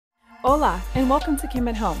Hola, and welcome to Kim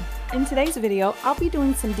at Home. In today's video, I'll be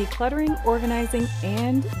doing some decluttering, organizing,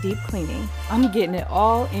 and deep cleaning. I'm getting it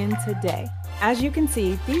all in today. As you can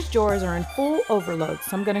see, these drawers are in full overload,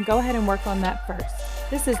 so I'm gonna go ahead and work on that first.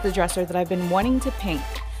 This is the dresser that I've been wanting to paint.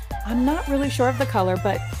 I'm not really sure of the color,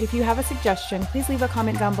 but if you have a suggestion, please leave a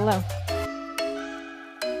comment down below.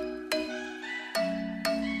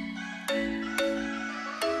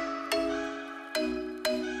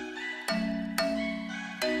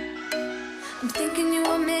 I'm thinking you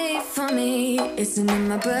were made for me. Isn't it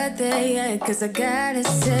my birthday yet? Cause I gotta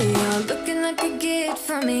say, you're looking like a gift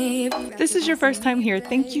for me. If this is your first time here,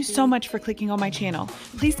 thank you so much for clicking on my channel.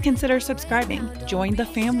 Please consider subscribing. Join the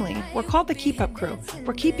family. We're called the Keep Up Crew.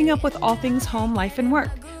 We're keeping up with all things home, life, and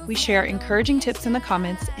work. We share encouraging tips in the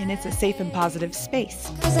comments, and it's a safe and positive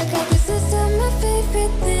space. Cause I got this list of my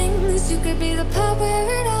favorite things. You could be the part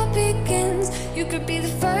where it all begins. You could be the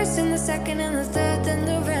first and the second and the third and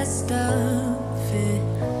the rest of it.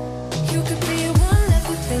 You could be one of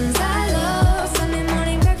the things I love. Sunday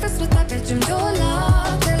morning breakfast with my bedroom door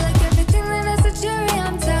locked. I like everything that has a cherry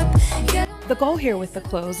on top. Yeah. The goal here with the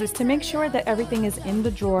clothes is to make sure that everything is in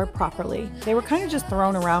the drawer properly. They were kind of just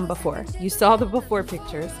thrown around before. You saw the before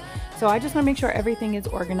pictures. So I just want to make sure everything is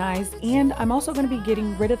organized, and I'm also going to be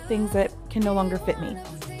getting rid of things that can no longer fit me.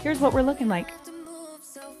 Here's what we're looking like.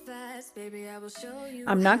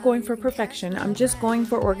 I'm not going for perfection, I'm just going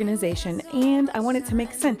for organization, and I want it to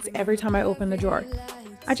make sense every time I open the drawer.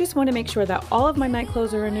 I just want to make sure that all of my night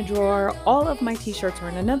clothes are in a drawer, all of my t-shirts are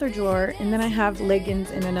in another drawer, and then I have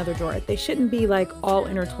leggings in another drawer. They shouldn't be like all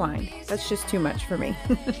intertwined. That's just too much for me.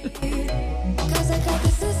 Cause I got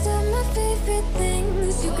this list of my favorite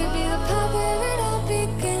things. You could be the part where it all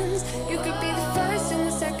begins. You could be the first and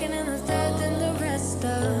the second and the third and the rest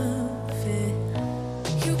of it.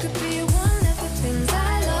 You could be one of the things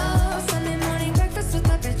I love. Sunday morning breakfast with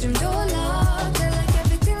my bedroom door locked. I like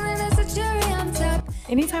everything that has a cherry on top.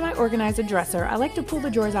 Anytime I organize a dresser, I like to pull the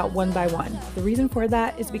drawers out one by one. The reason for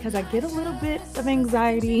that is because I get a little bit of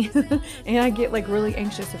anxiety and I get like really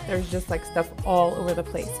anxious if there's just like stuff all over the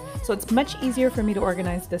place. So it's much easier for me to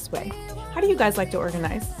organize this way. How do you guys like to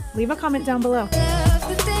organize? Leave a comment down below. Love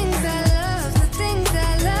the things I love, the things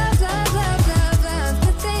I love, love, love, love, love,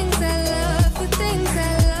 the things I love, the things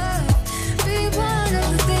I love. Be one of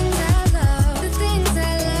the things I love, the things I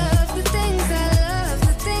love, the things I love,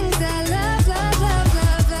 the things I love, love, love,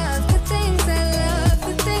 love, love, the things I love,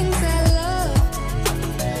 the things I love.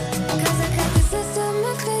 Cause I got this list of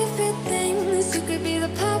my favorite things. You could be the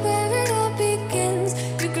part where it all begins.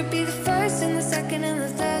 You could be the first and the second and the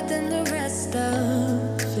third and the rest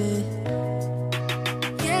of it.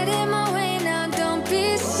 Get in my way now, don't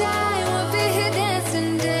be shy. We'll be here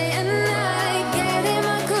dancing day and night. Get in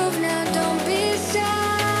my groove now, don't be shy.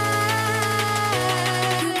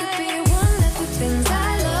 You could be one of the things I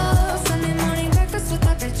love. Sunday morning breakfast with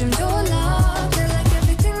my bedroom door locked. I like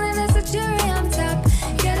everything that has a cherry on top.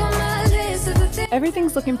 Get on my list of the things.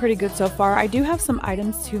 Everything's looking pretty good so far. I do have some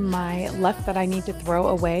items to my left that I need to throw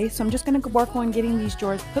away, so I'm just going to work on getting these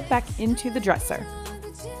drawers put back into the dresser.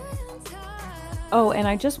 Oh, and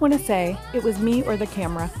I just want to say, it was me or the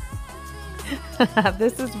camera.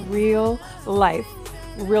 This is real life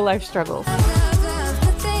struggles.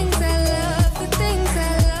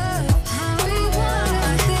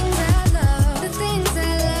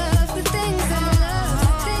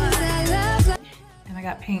 And I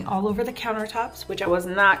got paint all over the countertops, which I was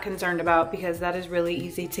not concerned about because that is really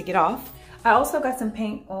easy to get off. I also got some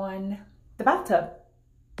paint on the bathtub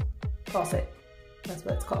faucet. That's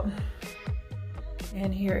what it's called.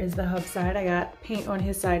 And here is the hub side. I got paint on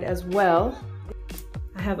his side as well.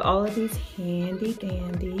 I have all of these handy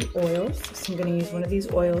dandy oils. So I'm gonna use one of these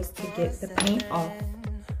oils to get the paint off.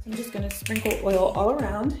 I'm just gonna sprinkle oil all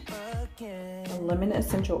around. A lemon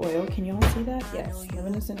essential oil. Can you all see that? Yes,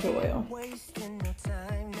 lemon essential oil.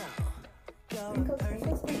 Sprinkle,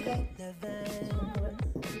 sprinkle, sprinkle.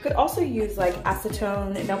 You could also use like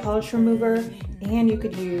acetone nail polish remover, and you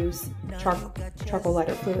could use charcoal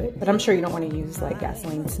lighter fluid, but I'm sure you don't want to use like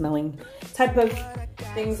gasoline smelling type of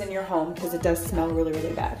things in your home because it does smell really,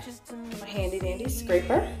 really bad. My handy dandy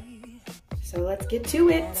scraper. So let's get to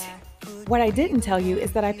it. What I didn't tell you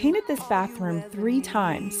is that I painted this bathroom 3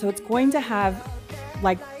 times, so it's going to have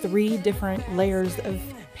like 3 different layers of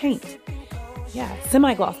paint. Yeah,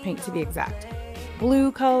 semi-gloss paint to be exact.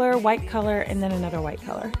 Blue color, white color, and then another white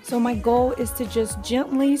color. So my goal is to just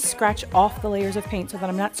gently scratch off the layers of paint so that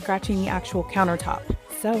I'm not scratching the actual countertop.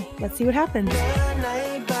 So let's see what happens.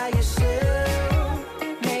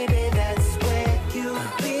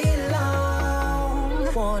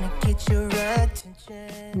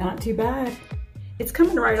 Not too bad. It's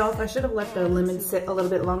coming right off. I should have let the lemon sit a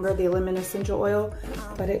little bit longer, the lemon essential oil,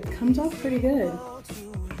 but it comes off pretty good.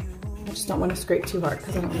 I just don't want to scrape too hard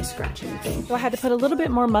because I don't want to scratch anything. So I had to put a little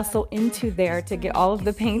bit more muscle into there to get all of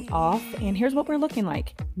the paint off. And here's what we're looking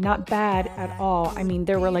like. Not bad at all. I mean,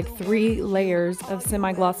 there were like 3 layers of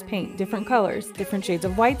semi-gloss paint, different colors, different shades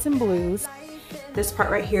of whites and blues. This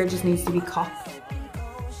part right here just needs to be caulked.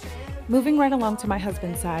 Moving right along to my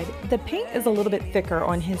husband's side, the paint is a little bit thicker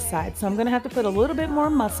on his side, so I'm gonna have to put a little bit more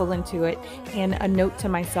muscle into it. And a note to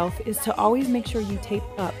myself is to always make sure you tape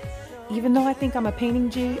up. Even though I think I'm a painting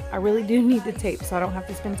G, I really do need the tape so I don't have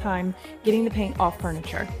to spend time getting the paint off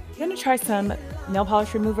furniture. I'm gonna try some nail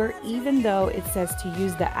polish remover, even though it says to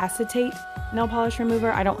use the acetate nail polish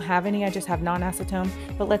remover. I don't have any, I just have non-acetone,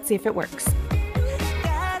 but let's see if it works.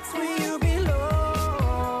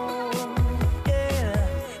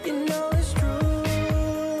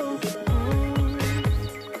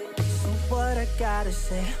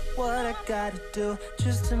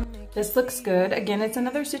 This looks good. Again, it's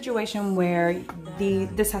another situation where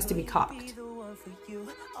this has to be caulked.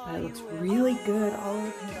 But it looks really good all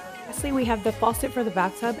over. Lastly, we have the faucet for the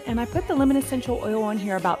bathtub, and I put the lemon essential oil on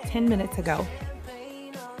here about 10 minutes ago.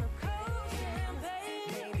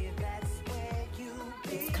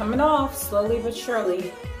 It's coming off slowly but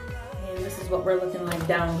surely. And this is what we're looking like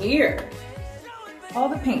down here. All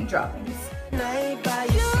the paint droppings.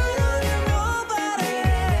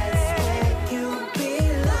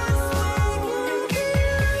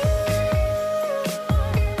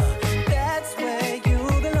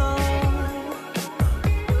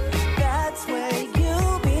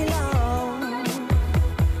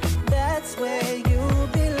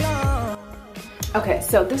 Okay,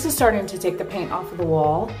 so this is starting to take the paint off of the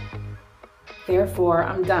wall. Therefore,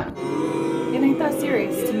 I'm done. It ain't that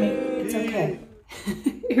serious to me. It's okay.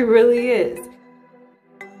 It really is.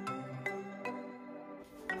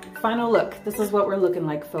 Final look. This is what we're looking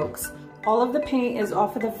like, folks. All of the paint is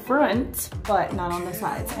off of the front, but not on the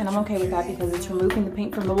sides. And I'm okay with that because it's removing the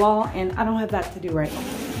paint from the wall, and I don't have that to do right now.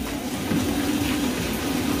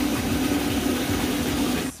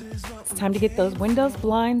 Time to get those windows,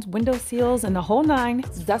 blinds, window seals, and the whole 9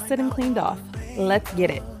 dusted and cleaned off. Let's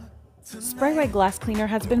get it. Sprayway glass cleaner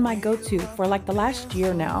has been my go-to for like the last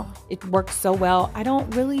year now. It works so well. I don't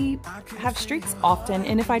really have streaks often,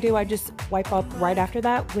 and if I do, I just wipe up right after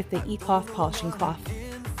that with the ECloth polishing cloth.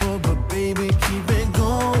 Oh, but baby, keep it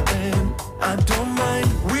going. I don't mind.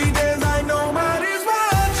 We dance like nobody's watching.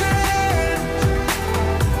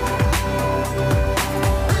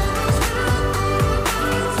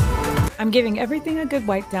 I'm giving everything a good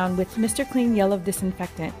wipe down with Mr. Clean Yellow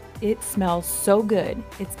Disinfectant. It smells so good.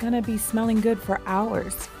 It's gonna be smelling good for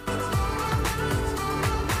hours.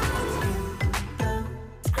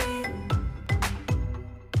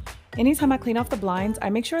 Anytime I clean off the blinds, I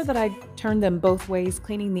make sure that I turn them both ways,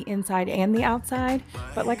 cleaning the inside and the outside.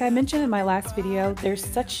 But like I mentioned in my last video, there's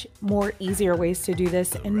such more easier ways to do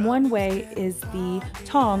this. And one way is the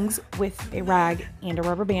tongs with a rag and a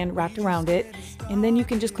rubber band wrapped around it. And then you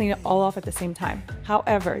can just clean it all off at the same time.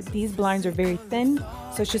 However, these blinds are very thin,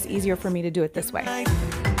 so it's just easier for me to do it this way.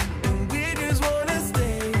 We just wanna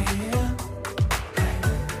stay here.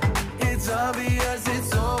 It's obvious, it's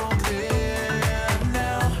so clear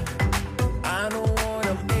now. I know what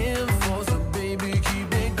I'm in for, so baby,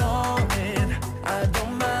 keep it going. I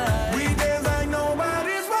don't mind. We dance like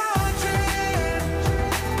nobody's watching.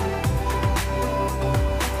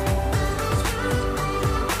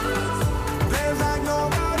 Dance like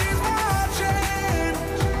nobody's watching.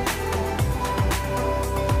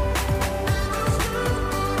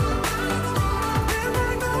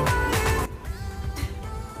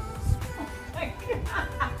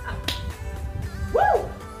 Woo!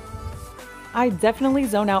 I definitely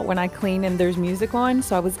zone out when I clean and there's music on,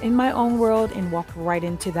 so I was in my own world and walked right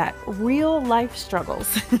into that real life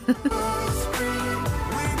struggles.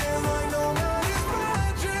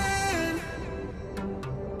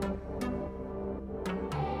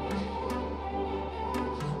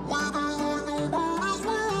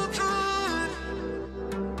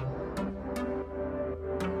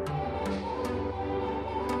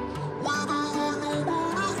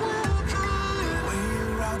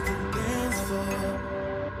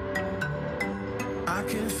 I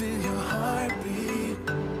can feel your heartbeat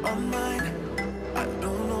on mine. I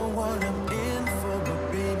don't know what I'm in for,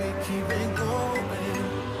 but baby, keep it going.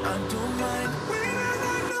 I don't mind. We dance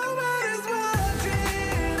like nobody's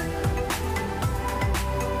watching.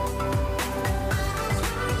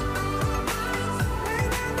 We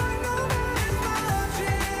dance like nobody's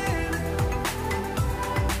watching.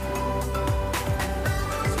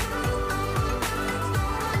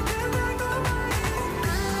 Dance like nobody's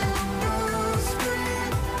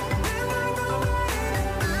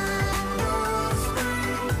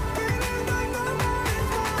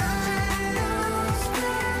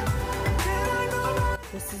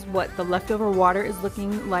what the leftover water is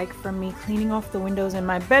looking like from me cleaning off the windows in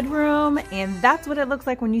my bedroom, and that's what it looks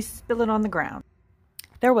like when you spill it on the ground.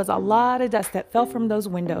 There was a lot of dust that fell from those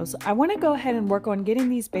windows. I want to go ahead and work on getting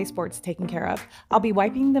these baseboards taken care of. I'll be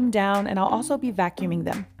wiping them down and I'll also be vacuuming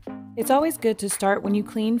them. It's always good to start when you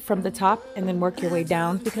clean from the top and then work your way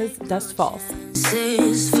down because dust falls.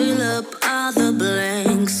 Says fill up all the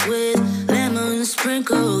blanks with lemon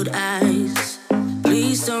sprinkled ice.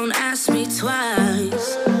 Please don't ask me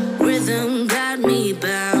twice. Rhythm got me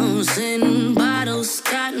bouncing, bottles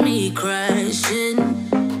got me crashing.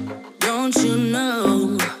 Don't you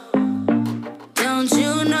know? Don't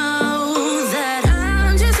you know that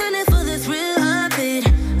I'm just in it for the thrill of it?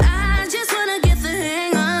 I just wanna get the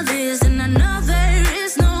hang of this, and I know there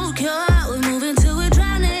is no cure. We're moving to a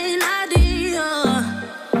drowning idea.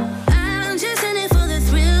 I'm just in it for the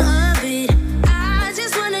thrill of it. I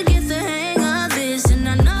just wanna get the hang of this, and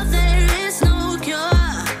I know there is no cure.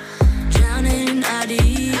 Drowning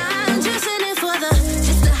idea. I'm just in it for the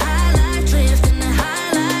just the high life drift and the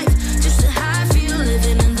high life, just the high feel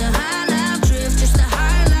living in the high life drift, just the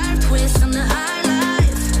high life twist on the high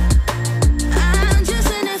life. I'm just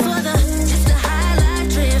in it for the just the high life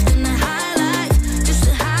drift and the high life, just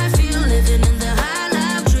the high feel living in the high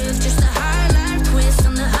life drift, just the high life twist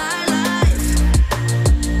on the high life.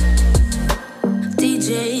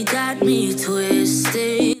 DJ got me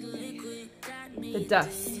twisted. The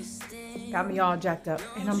dust got me all jacked up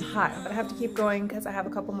and I'm hot, but I have to keep going because I have a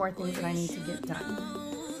couple more things that I need to get done.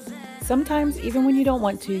 Sometimes even when you don't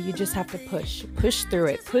want to, you just have to push through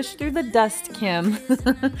it. Push through the dust, Kim.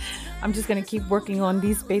 I'm just gonna keep working on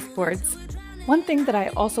these baseboards. One thing that I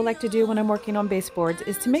also like to do when I'm working on baseboards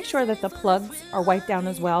is to make sure that the plugs are wiped down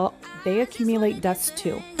as well. They accumulate dust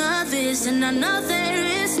too. This and I know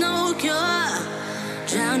there is no cure.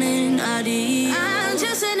 Drowning idea. I'm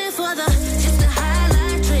just in it for the just the high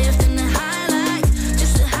life drift and the high life,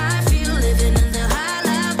 just the high feel living in the high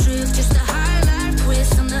life drift, just the high life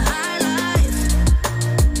twist on the high life.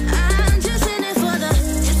 I'm just in it for the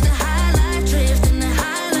just the high life drift and the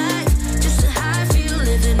high life, just the high feel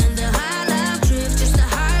living in the high life drift, just the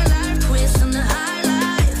high life twist on the high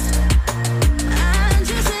life. I'm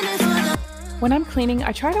just in it for the When I'm cleaning,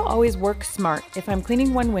 I try to always work smart. If I'm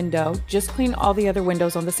cleaning one window, just clean all the other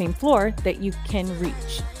windows on the same floor that you can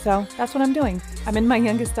reach. So that's what I'm doing. I'm in my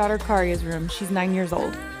youngest daughter, Karia's room. She's 9 years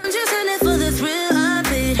old. I'm just in it for the thrill of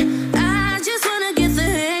it. I just wanna get the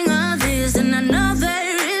hang of this, and I know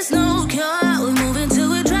there is no cure. We're moving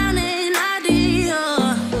to a drowning idea.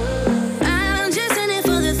 I'm just in it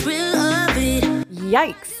for the thrill of it.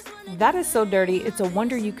 Yikes! That is so dirty. It's a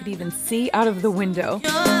wonder you could even see out of the window.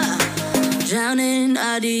 Drowning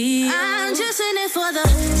idea. I'm just in it for the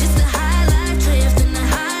just the high life drift and the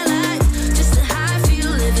high life, just the high feel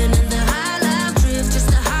living in the high life drift, just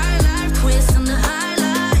the high life twist on the high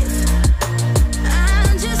life.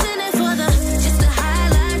 I'm just in it for the just the high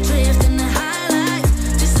life drift and the high life,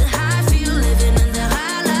 just the high feel living in the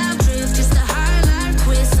high life drift, just the high life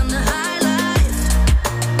twist on the high life.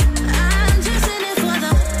 I'm just in it for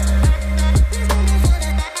the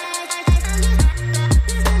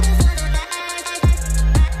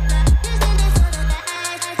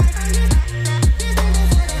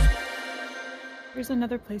Here's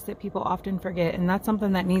another place that people often forget, and that's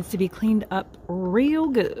something that needs to be cleaned up real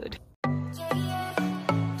good.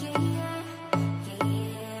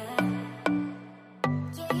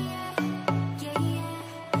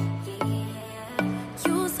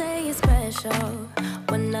 You say you're special,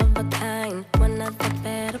 one of a kind, one of the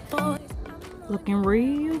better boys. Looking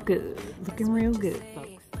real good. Looking real good, folks.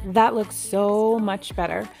 That looks so much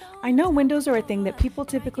better. I know windows are a thing that people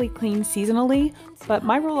typically clean seasonally, but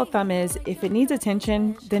my rule of thumb is if it needs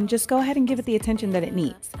attention, then just go ahead and give it the attention that it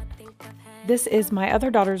needs. This is my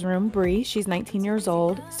other daughter's room, Bree. She's 19 years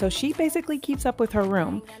old, so she basically keeps up with her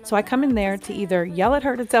room. So I come in there to either yell at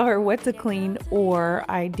her to tell her what to clean, or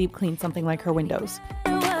I deep clean something like her windows.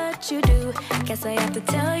 What you do, guess I have to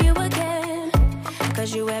tell you again,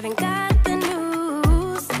 'cause you haven't got the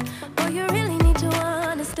news. Oh, you really need to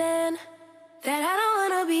understand that I don't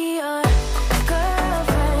wanna be your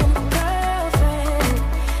girlfriend, girlfriend.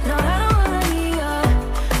 No, I don't wanna be your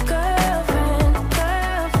girlfriend,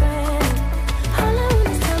 girlfriend. All I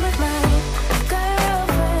wanna spend with my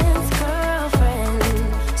girlfriend's girlfriend.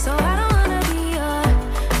 So I don't wanna be your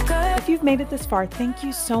girlfriend. If you've made it this far, thank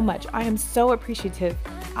you so much. I am so appreciative.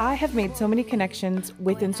 I have made so many connections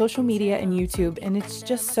within social media and YouTube, and it's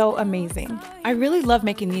just so amazing. I really love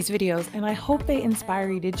making these videos, and I hope they inspire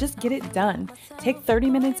you to just get it done. Take 30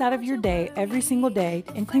 minutes out of your day every single day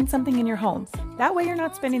and clean something in your home. That way you're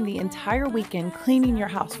not spending the entire weekend cleaning your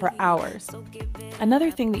house for hours. Another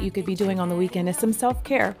thing that you could be doing on the weekend is some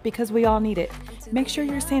self-care, because we all need it. Make sure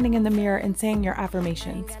you're standing in the mirror and saying your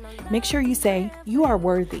affirmations. Make sure you say, "You are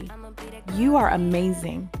worthy. You are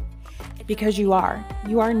amazing." Because you are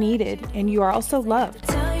needed, and you are also loved.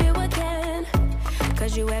 Tell you again,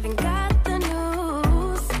 'cause you haven't got the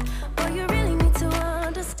news. But you really need to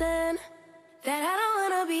understand that I don't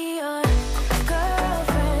wanna be your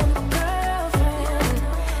girlfriend.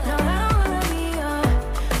 No, I don't wanna be your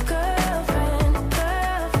girlfriend.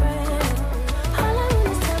 All I want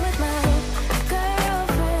is time with my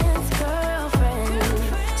girlfriend.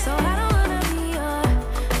 So I don't wanna be your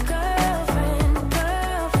girlfriend.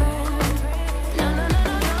 No, no, no,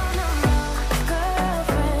 no, no, no, no.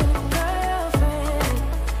 Girlfriend.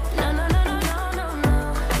 No, no, no, no, no, no, no.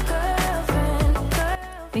 Girlfriend.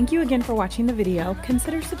 Thank you again for watching the video.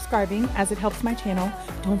 Consider subscribing as it helps my channel.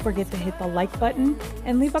 Don't forget to hit the like button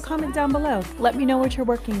and leave a comment down below. Let me know what you're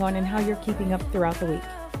working on and how you're keeping up throughout the week.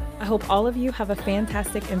 I hope all of you have a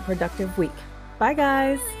fantastic and productive week. Bye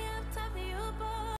guys!